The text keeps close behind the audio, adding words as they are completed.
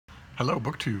Hello,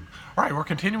 BookTube. All right, we're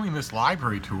continuing this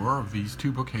library tour of these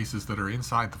two bookcases that are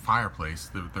inside the fireplace.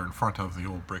 They're in front of the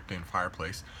old bricked-in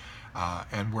fireplace,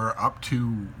 and we're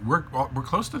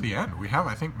close to the end. We have,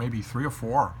 I think, maybe 3 or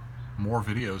 4 more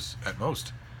videos at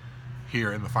most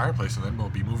here in the fireplace, and then we'll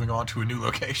be moving on to a new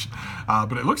location.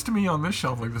 But it looks to me on this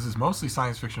shelf like this is mostly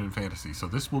science fiction and fantasy, so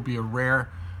this will be a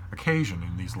rare occasion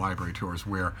in these library tours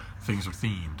where things are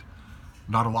themed.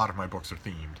 Not a lot of my books are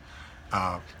themed.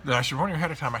 Now I should warn you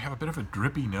ahead of time, I have a bit of a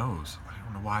drippy nose. I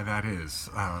don't know why that is.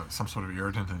 Some sort of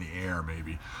irritant in the air,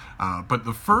 maybe. But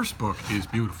the first book is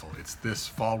beautiful. It's this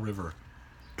Fall River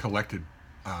collected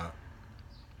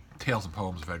tales and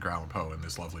poems of Edgar Allan Poe in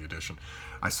this lovely edition.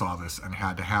 I saw this and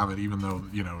had to have it, even though,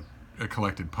 you know,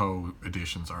 collected Poe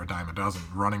editions are a dime a dozen.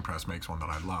 Running Press makes one that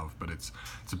I love, but it's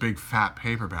a big fat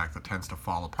paperback that tends to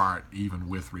fall apart even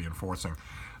with reinforcing.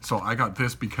 So I got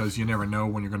this because you never know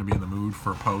when you're going to be in the mood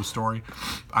for a Poe story.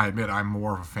 I admit I'm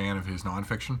more of a fan of his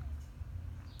nonfiction.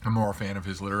 I'm more a fan of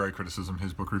his literary criticism.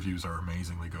 His book reviews are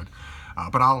amazingly good.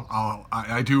 But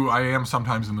I am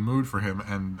sometimes in the mood for him,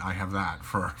 and I have that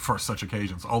for such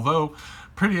occasions. Although,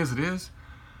 pretty as it is,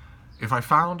 if I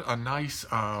found a nice...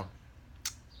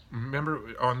 remember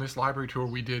on this library tour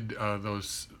we did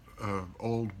those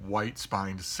old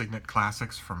white-spined Signet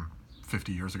classics from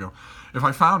 50 years ago. If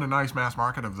I found a nice mass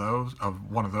market of those,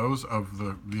 of one of those, of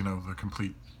the, you know, the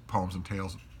complete poems and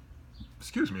tales,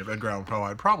 of Edgar Allan Poe,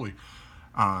 I'd probably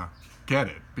get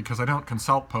it, because I don't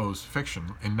consult Poe's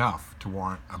fiction enough to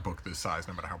warrant a book this size,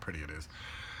 no matter how pretty it is.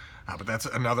 But that's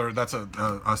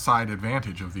a side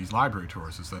advantage of these library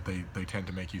tours, is that they tend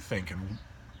to make you think and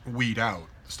weed out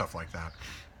stuff like that.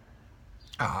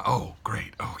 Oh,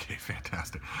 great. Okay,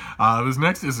 fantastic. This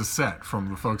next is a set from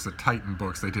the folks at Titan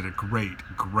Books. They did a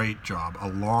great job, a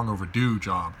long overdue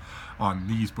job on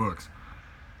these books.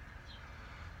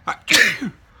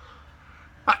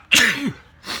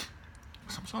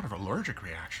 Some sort of allergic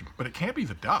reaction, but it can't be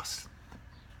the dust.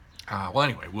 Well,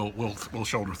 anyway, we'll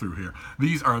shoulder through here.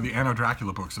 These are the Anno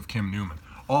Dracula books of Kim Newman.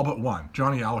 All but one.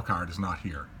 Johnny Alucard is not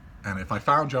here. And if I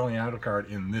found Johnny Alucard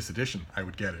in this edition, I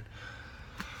would get it.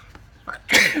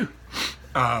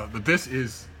 But this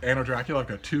is Anno Dracula. I've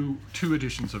got two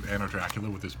editions of Anno Dracula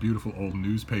with this beautiful old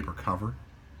newspaper cover.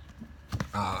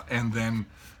 And then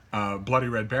Bloody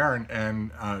Red Baron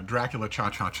and Dracula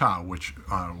Cha-Cha-Cha, which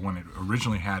when it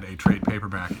originally had a trade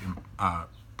paperback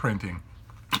printing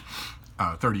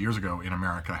 30 years ago in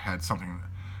America, had something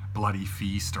Bloody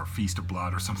Feast or Feast of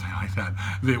Blood or something like that,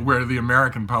 where the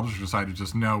American publisher decided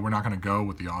just, no, we're not going to go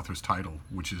with the author's title,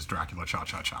 which is Dracula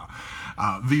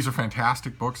Cha-Cha-Cha. These are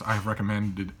fantastic books. I have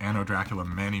recommended Anno Dracula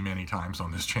many times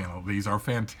on this channel. These are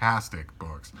fantastic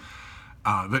books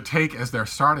that take as their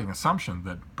starting assumption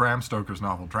that Bram Stoker's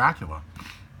novel Dracula,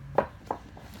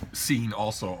 seen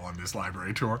also on this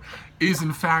library tour, is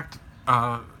in fact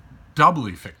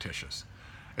doubly fictitious.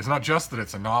 It's not just that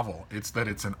it's a novel, it's that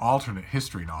it's an alternate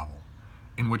history novel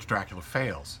in which Dracula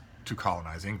fails to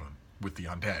colonize England with the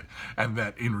undead. And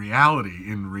that in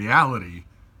reality,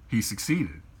 he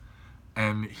succeeded.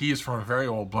 And he is from a very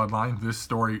old bloodline. This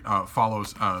story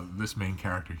follows this main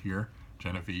character here,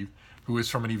 Genevieve, who is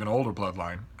from an even older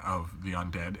bloodline of the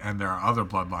undead. And there are other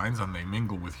bloodlines, and they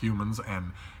mingle with humans.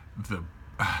 And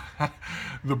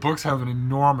the books have an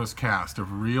enormous cast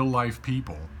of real-life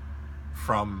people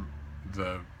from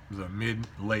the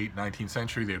mid-late 19th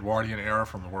century, the Edwardian era,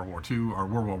 from the World War II or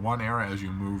World War I era, as you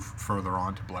move further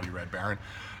on to Bloody Red Baron,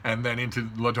 and then into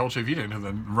La Dolce Vita, into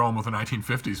the Rome of the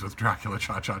 1950s with Dracula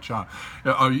Cha-Cha-Cha.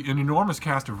 An enormous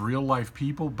cast of real-life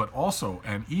people, but also,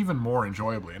 and even more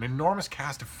enjoyably, an enormous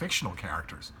cast of fictional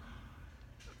characters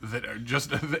that are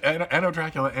just... Anno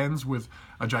Dracula ends with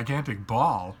a gigantic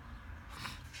ball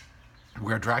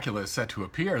where Dracula is set to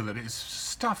appear that is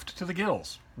stuffed to the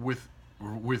gills with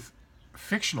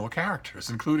fictional characters,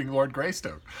 including Lord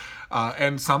Greystoke,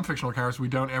 and some fictional characters we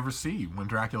don't ever see. When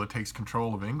Dracula takes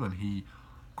control of England, he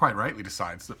quite rightly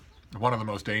decides that one of the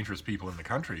most dangerous people in the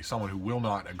country, someone who will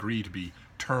not agree to be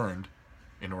turned,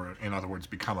 in other words,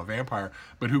 become a vampire,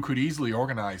 but who could easily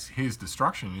organize his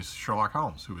destruction, is Sherlock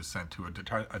Holmes, who is sent to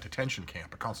a detention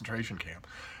camp, a concentration camp.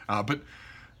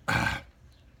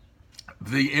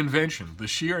 The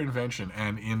sheer invention,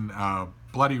 and in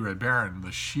Bloody Red Baron,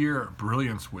 the sheer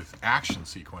brilliance with action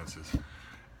sequences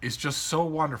is just so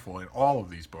wonderful in all of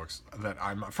these books that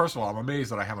first of all, I'm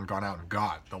amazed that I haven't gone out and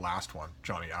got the last one,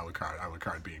 Johnny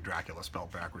Alucard being Dracula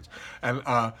spelled backwards.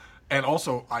 And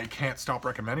also, I can't stop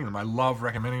recommending them. I love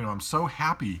recommending them. I'm so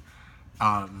happy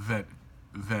that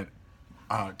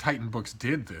Titan Books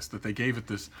did this, that they gave it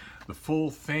the full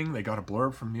thing. They got a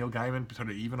blurb from Neil Gaiman, put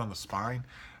it even on the spine.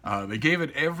 They gave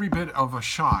it every bit of a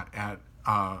shot at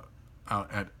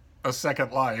at a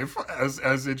second life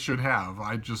as it should have.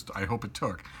 I hope it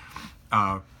took.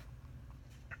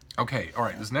 Okay, all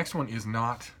right. This next one is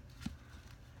not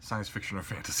science fiction or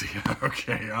fantasy.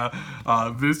 Okay,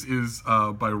 this is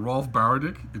by Rolf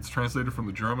Baradick. It's translated from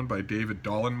the German by David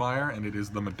Dollenmeyer, and it is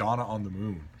The Madonna on the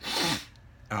Moon.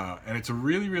 And it's a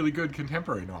really, really good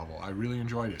contemporary novel. I really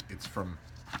enjoyed it. It's from,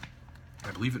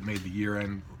 I believe it made the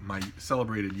year-end, my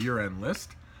celebrated year-end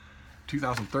list,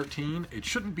 2013. It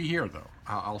shouldn't be here, though.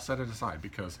 I'll set it aside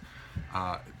because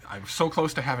I'm so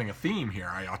close to having a theme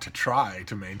here. I ought to try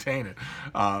to maintain it.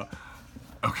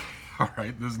 Okay, all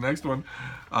right. This next one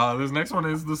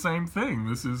is the same thing.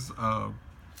 This is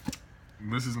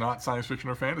not science fiction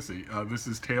or fantasy. This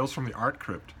is Tales from the Art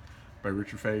Crypt by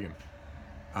Richard Fagan.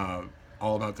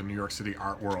 All about the New York City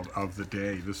art world of the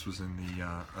day. This was in the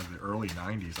early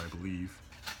 90s, I believe.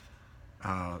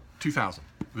 2000.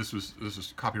 This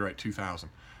was copyright 2000,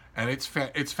 and it's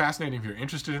fascinating if you're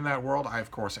interested in that world. I of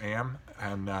course am,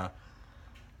 and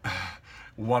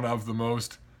one of the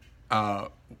most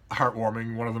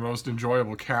heartwarming, one of the most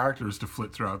enjoyable characters to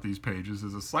flit throughout these pages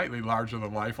is a slightly larger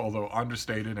than life, although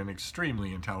understated and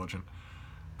extremely intelligent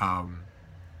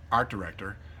art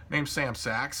director named Sam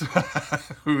Sachs,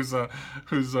 who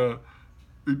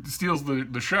steals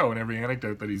the show in every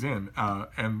anecdote that he's in,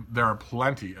 and there are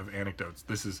plenty of anecdotes.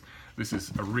 This is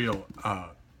a real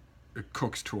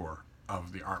Cook's tour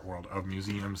of the art world, of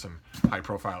museums and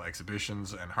high-profile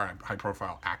exhibitions and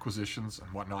high-profile acquisitions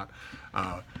and whatnot.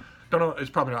 Don't know. It's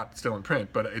probably not still in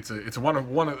print, but it's one of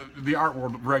the art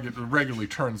world regularly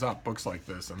turns up books like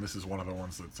this, and this is one of the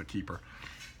ones that's a keeper.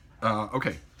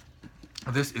 Okay,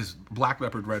 this is Black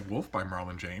Leopard Red Wolf by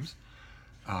Marlon James.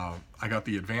 I got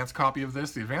the advance copy of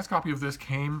this. The advance copy of this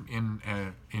came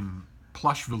in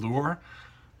plush velour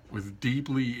with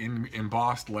deeply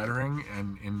embossed lettering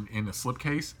and in a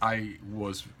slipcase. I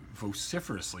was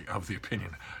vociferously of the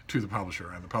opinion to the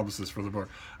publisher and the publicist for the book.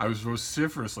 I was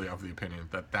vociferously of the opinion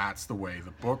that that's the way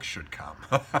the book should come.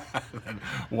 And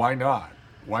why not?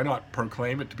 Why not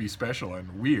proclaim it to be special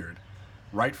and weird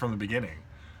right from the beginning?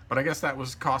 But I guess that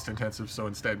was cost intensive, so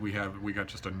instead we got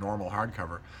just a normal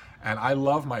hardcover. And I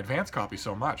love my advance copy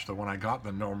so much that when I got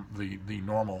the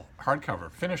normal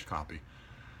hardcover finished copy,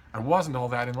 I wasn't all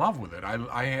that in love with it.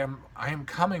 I am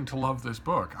coming to love this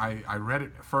book. I read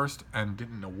it first and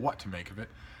didn't know what to make of it.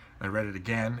 I read it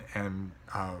again, and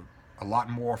a lot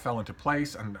more fell into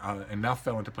place, and enough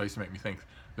fell into place to make me think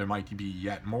there might be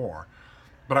yet more.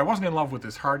 But I wasn't in love with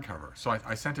this hardcover, so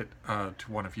I sent it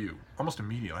to one of you almost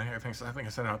immediately. I think I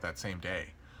sent it out that same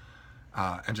day,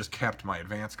 and just kept my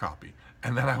advance copy.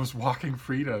 And then I was walking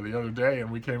Frida the other day,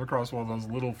 and we came across one of those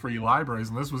little free libraries,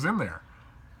 and this was in there.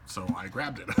 So I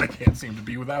grabbed it. I can't seem to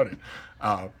be without it.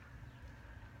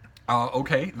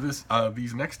 Okay,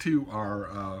 these next two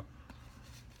are,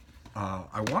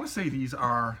 I want to say these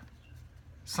are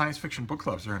science fiction book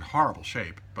clubs. They're in horrible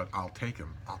shape, but I'll take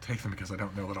them. I'll take them because I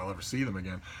don't know that I'll ever see them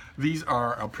again. These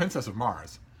are Princess of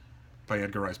Mars by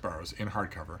Edgar Rice Burroughs in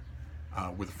hardcover,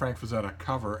 with a Frank Frazetta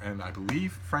cover and I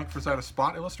believe Frank Frazetta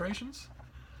spot illustrations.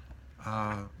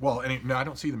 No, I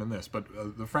don't see them in this, but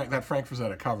that Frank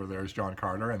Frazetta cover there is John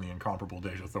Carter and the incomparable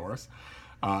Deja Thoris,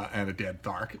 and a dead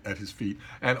Thark at his feet,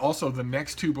 and also the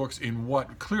next two books in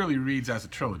what clearly reads as a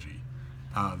trilogy.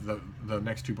 The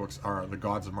next two books are The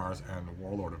Gods of Mars and The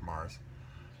Warlord of Mars.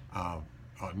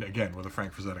 Again, with a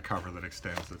Frank Frazetta cover that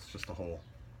extends. It's just the whole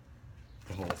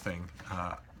thing.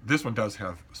 This one does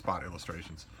have spot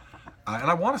illustrations, and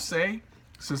I want to say,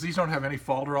 since these don't have any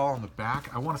folderol on the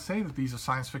back, I want to say that these are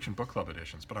science fiction book club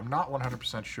editions, but I'm not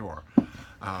 100% sure.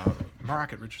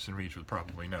 Mark at Richardson Reach would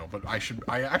probably know, but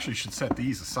I actually should set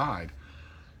these aside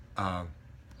and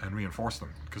reinforce them,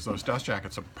 because those dust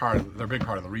jackets they're a big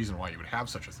part of the reason why you would have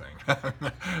such a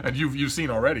thing. And you've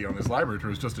seen already on this library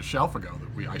tour, just a shelf ago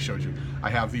that I showed you. I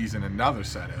have these in another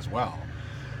set as well.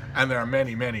 And there are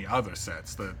many, many other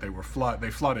sets that they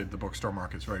flooded the bookstore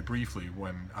markets very briefly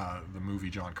when the movie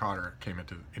John Carter came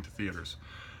into theaters.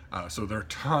 So there are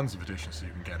tons of editions that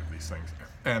you can get of these things.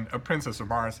 And A Princess of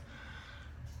Mars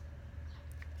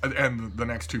and the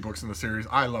next two books in the series,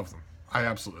 I love them. I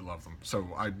absolutely love them. So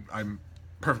I'm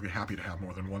perfectly happy to have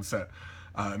more than one set.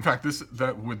 In fact,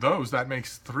 with those, that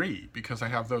makes three, because I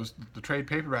have the trade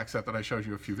paperback set that I showed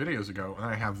you a few videos ago, and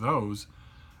I have those.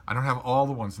 I don't have all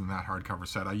the ones in that hardcover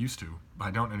set. I used to, but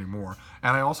I don't anymore.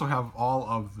 And I also have all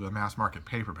of the mass market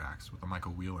paperbacks with the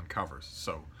Michael Whelan covers.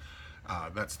 So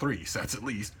that's three sets at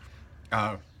least.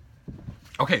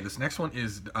 Okay, this next one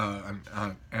is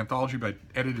an anthology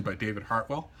edited by David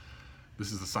Hartwell.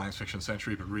 This is the science fiction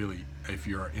century, but really, if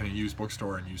you're in a used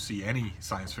bookstore and you see any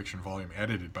science fiction volume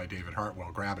edited by David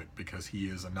Hartwell, grab it, because he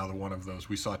is another one of those.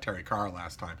 We saw Terry Carr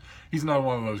last time. He's another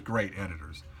one of those great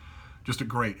editors. Just a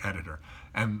great editor.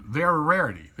 And they're a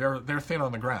rarity. They're thin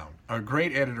on the ground. A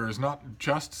great editor is not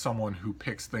just someone who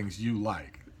picks things you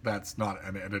like. That's not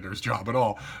an editor's job at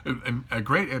all. And a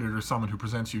great editor is someone who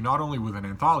presents you not only with an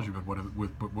anthology, but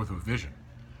with a vision.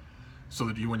 So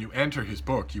that when you enter his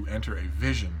book, you enter a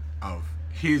vision of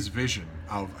his vision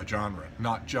of a genre,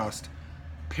 not just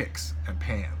picks and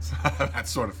pans, that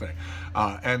sort of thing.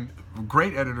 And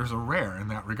great editors are rare in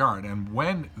that regard. And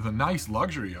when the nice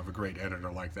luxury of a great editor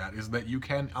like that is that you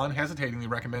can unhesitatingly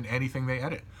recommend anything they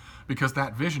edit, because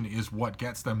that vision is what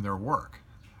gets them their work,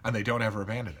 and they don't ever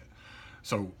abandon it.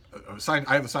 So I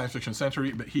have the Science Fiction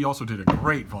Century, but he also did a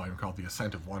great volume called The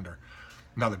Ascent of Wonder,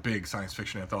 another big science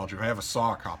fiction anthology. If I have a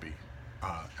Saw copy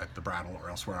at the Brattle or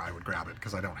elsewhere, I would grab it,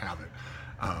 because I don't have it.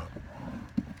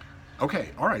 Okay,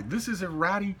 all right. This is a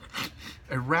ratty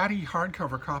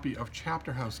hardcover copy of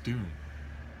Chapter House Dune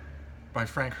by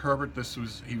Frank Herbert.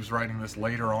 He was writing this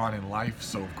later on in life,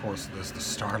 so of course there's the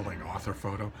startling author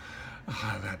photo.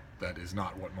 That is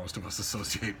not what most of us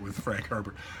associate with Frank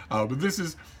Herbert.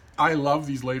 But I love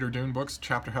these later Dune books,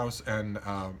 Chapter House and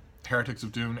Heretics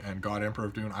of Dune and God Emperor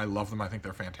of Dune. I love them. I think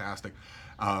they're fantastic.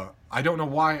 I don't know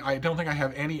why. I don't think I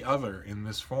have any other in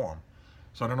this form.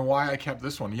 So I don't know why I kept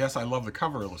this one. Yes, I love the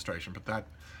cover illustration, but that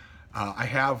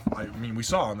we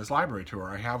saw on this library tour,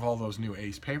 I have all those new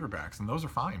Ace paperbacks, and those are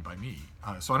fine by me.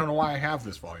 So I don't know why I have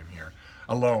this volume here,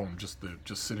 alone, just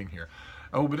sitting here.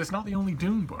 Oh, but it's not the only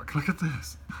Dune book. Look at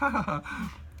this.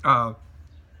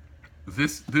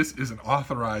 This is an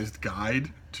authorized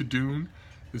guide to Dune.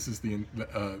 This is the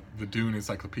Dune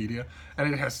Encyclopedia,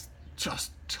 and it has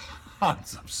just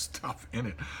tons of stuff in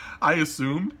it. I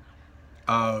assumed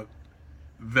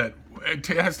that it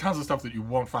has tons of stuff that you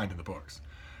won't find in the books.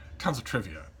 Tons of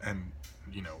trivia and,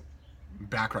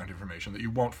 background information that you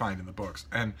won't find in the books.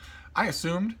 And I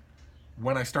assumed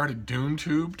when I started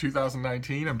DuneTube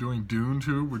 2019, I'm doing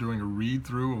DuneTube, we're doing a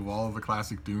read-through of all of the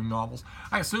classic Dune novels.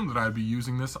 I assumed that I'd be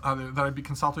using this, that I'd be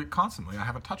consulting it constantly. I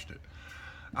haven't touched it.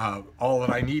 All that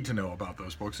I need to know about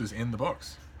those books is in the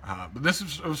books. But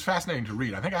it was fascinating to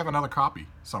read. I think I have another copy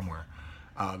somewhere.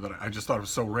 That I just thought it was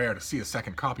so rare to see a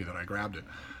second copy that I grabbed it.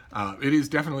 It is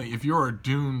definitely, if you're a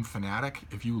Dune fanatic,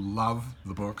 if you love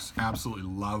the books, absolutely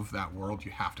love that world, you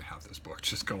have to have this book.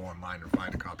 Just go online and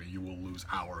find a copy. You will lose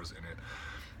hours in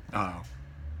it.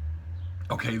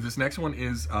 Okay, this next one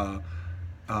is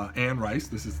Anne Rice.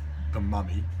 This is The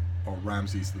Mummy, or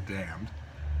Ramses the Damned.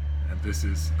 And this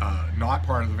is not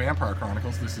part of the Vampire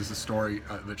Chronicles. This is a story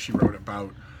that she wrote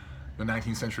about the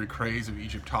 19th century craze of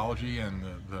Egyptology and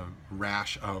the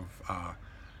rash of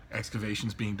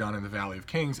excavations being done in the Valley of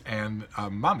Kings, and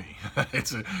Mummy.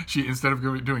 She, instead of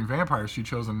doing vampires, she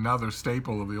chose another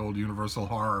staple of the old Universal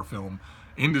horror film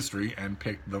industry and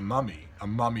picked The Mummy, a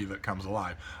mummy that comes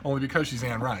alive. Only because she's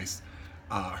Anne Rice,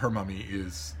 her mummy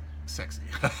is sexy.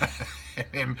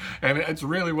 and it's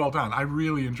really well done. I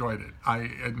really enjoyed it.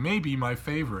 It may be my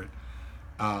favorite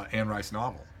Anne Rice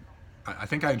novel. I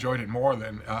think I enjoyed it more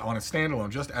than on a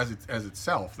standalone, just as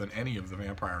itself, than any of the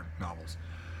vampire novels,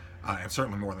 and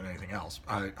certainly more than anything else.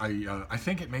 I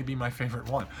think it may be my favorite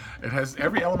one. It has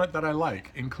every element that I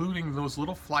like, including those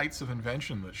little flights of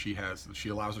invention that she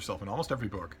allows herself in almost every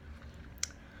book,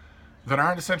 that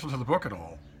aren't essential to the book at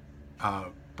all,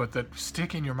 but that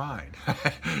stick in your mind.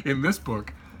 In this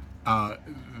book,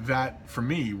 that for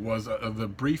me was the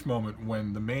brief moment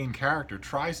when the main character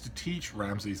tries to teach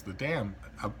Ramses the Damned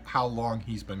how long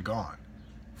he's been gone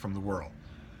from the world,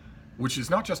 which is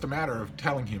not just a matter of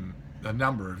telling him a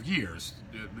number of years.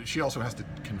 She also has to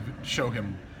show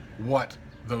him what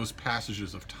those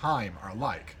passages of time are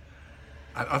like.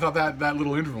 I thought that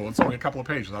little interval, it's only a couple of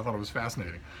pages, I thought it was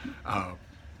fascinating.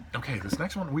 Okay, this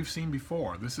next one we've seen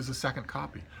before. This is a second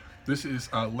copy. This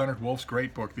is Leonard Woolf's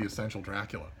great book, The Essential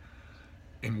Dracula,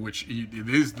 in which it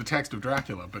is the text of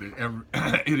Dracula, but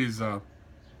it is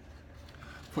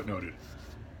footnoted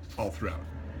all throughout.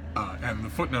 And the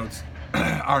footnotes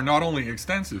are not only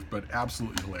extensive, but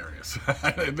absolutely hilarious.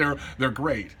 They're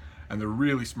great, and they're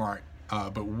really smart.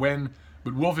 But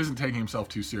Woolf isn't taking himself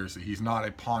too seriously. He's not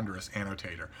a ponderous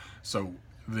annotator. So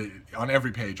on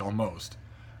every page, almost,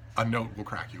 a note will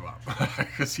crack you up,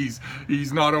 because he's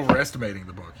not overestimating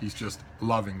the book. He's just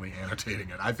lovingly annotating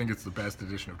it. I think it's the best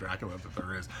edition of Dracula that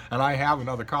there is. And I have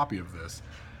another copy of this,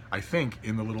 I think,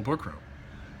 in the little book room.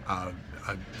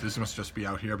 This must just be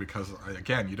out here because,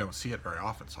 again, you don't see it very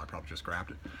often, so I probably just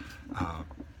grabbed it.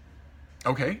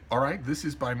 Okay, all right, this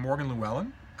is by Morgan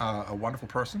Llewellyn. a wonderful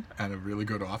person and a really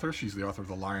good author. She's the author of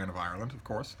The Lion of Ireland, of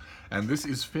course. And this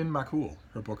is Finn MacCool,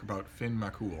 her book about Finn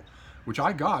MacCool, which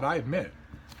I got, I admit,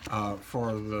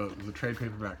 for the trade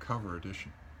paperback cover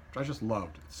edition, which I just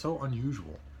loved. It's so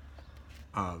unusual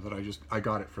that I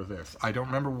got it for this. I don't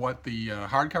remember what the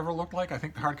hardcover looked like. I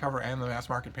think the hardcover and the mass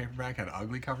market paperback had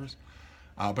ugly covers.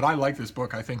 But I like this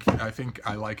book. I think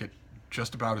I like it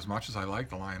just about as much as I like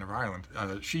The Lion of Ireland.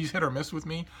 She's hit or miss with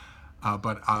me,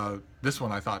 but this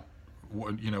one I thought,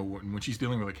 you know, when she's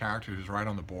dealing with a character who's right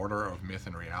on the border of myth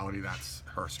and reality, that's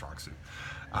her strong suit.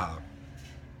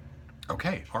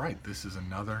 Okay, all right. This is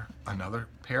another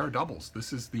pair of doubles.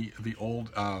 This is the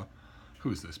old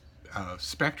who is this?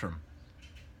 Spectra.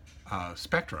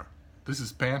 This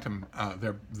is Bantam.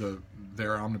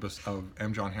 Their omnibus of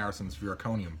M. John Harrison's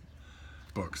Viraconium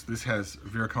books. This has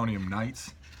Viraconium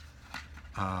Knights,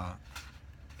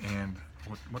 and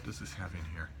what does this have in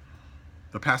here?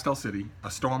 The Pastel City,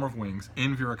 A Storm of Wings,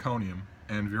 in Viraconium,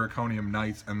 and Viraconium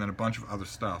Knights, and then a bunch of other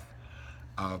stuff,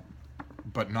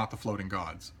 but not the Floating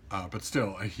Gods. But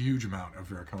still, a huge amount of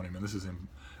Viraconium, and this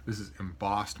is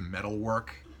embossed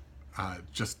metalwork.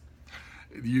 Just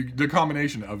the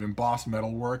combination of embossed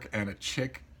metalwork and a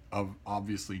chick of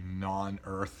obviously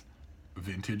non-Earth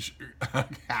vintage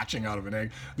hatching out of an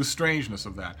egg. The strangeness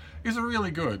of that is a really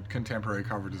good contemporary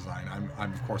cover design.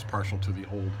 I'm of course partial to the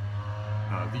old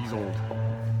these old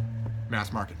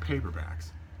mass market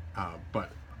paperbacks,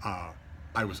 but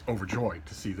I was overjoyed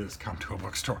to see this come to a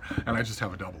bookstore, and I just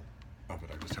have a double of it.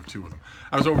 I just have two of them.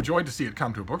 I was overjoyed to see it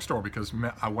come to a bookstore because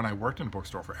when I worked in a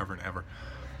bookstore forever and ever,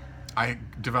 I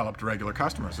developed regular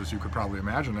customers, as you could probably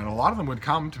imagine, and a lot of them would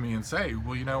come to me and say,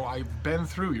 well, you know, I've been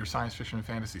through your science fiction and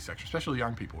fantasy section. Especially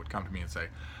young people would come to me and say,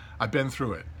 I've been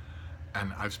through it,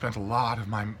 and I've spent a lot of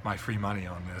my free money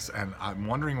on this, and I'm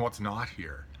wondering what's not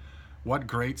here. What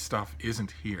great stuff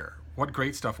isn't here? What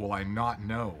great stuff will I not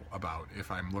know about if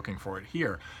I'm looking for it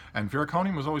here? And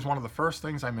Viraconium was always one of the first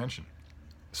things I mentioned.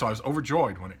 So I was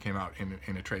overjoyed when it came out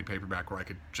in a trade paperback where I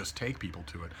could just take people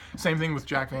to it. Same thing with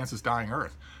Jack Vance's Dying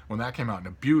Earth. When that came out in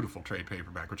a beautiful trade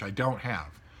paperback, which I don't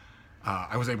have,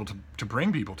 I was able to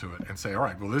bring people to it and say, all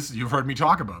right, well, you've heard me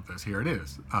talk about this. Here it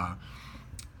is.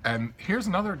 And here's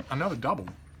another double.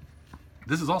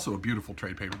 This is also a beautiful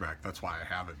trade paperback. That's why I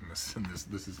have it in this.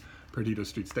 This is Perdido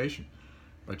Street Station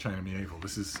by China Mieville.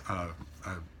 This is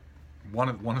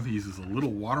one of these is a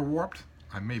little water warped.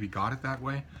 I maybe got it that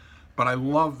way. But I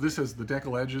love this as the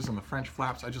decal edges and the French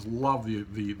flaps. I just love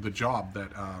the job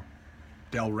that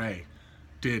Del Rey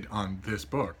did on this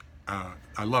book.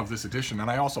 I love this edition, and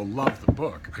I also love the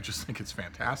book. I just think it's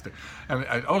fantastic. And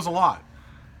it owes a lot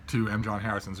to M. John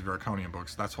Harrison's Viraconium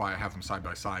books. That's why I have them side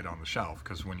by side on the shelf,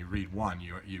 because when you read one,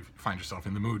 you find yourself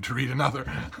in the mood to read another.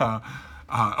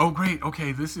 Oh, great.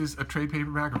 Okay, this is a trade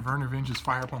paperback of Werner Vinge's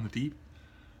Fire Upon the Deep.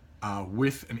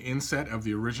 With an inset of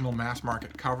the original mass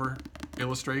market cover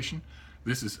illustration.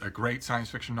 This is a great science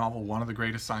fiction novel, one of the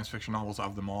greatest science fiction novels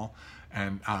of them all,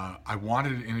 and I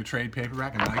wanted it in a trade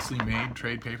paperback, a nicely made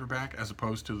trade paperback, as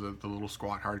opposed to the little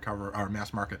squat hardcover or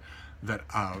mass market that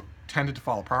tended to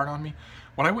fall apart on me.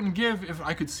 What I wouldn't give if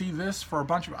I could see this for a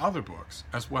bunch of other books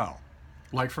as well,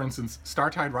 like for instance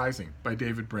Startide Rising by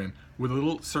David Brin with a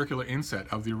little circular inset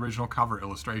of the original cover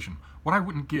illustration. What I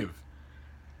wouldn't give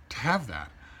to have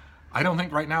that. I don't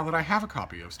think right now that I have a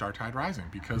copy of Startide Rising,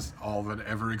 because all that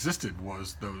ever existed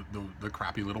was the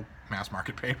crappy little mass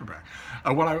market paperback.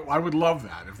 I would love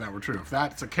that if that were true. If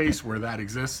that's a case where that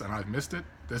exists and I've missed it,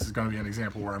 this is going to be an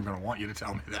example where I'm going to want you to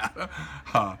tell me that.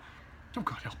 Oh,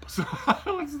 God help us.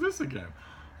 What's this again?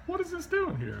 What is this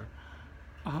doing here?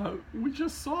 We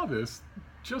just saw this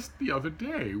just the other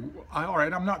day. All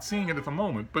right, I'm not seeing it at the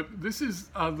moment, but this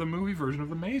is the movie version of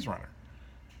The Maze Runner.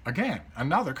 Again,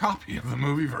 another copy of the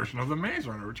movie version of The Maze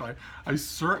Runner, which I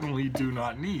certainly do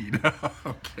not need.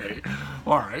 Okay,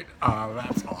 all right,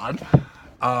 that's odd.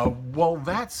 Well,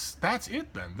 that's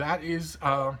it then. That is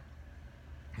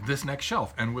this next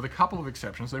shelf, and with a couple of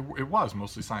exceptions, it was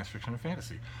mostly science fiction and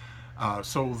fantasy.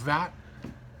 So that,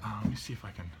 let me see if I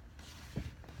can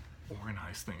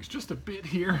organize things just a bit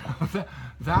here.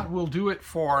 That will do it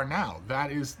for now.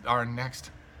 That is our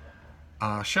next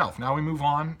shelf. Now we move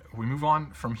on. We move on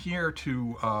from here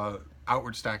to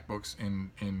outward stacked books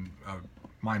in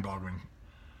mind-boggling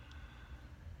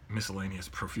miscellaneous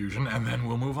profusion, and then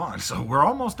we'll move on. So we're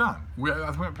almost done.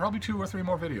 We're probably 2 or 3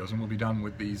 more videos, and we'll be done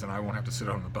with these, and I won't have to sit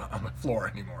on the floor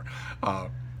anymore.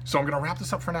 So I'm going to wrap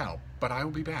this up for now, but I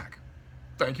will be back.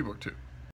 Thank you, Book 2.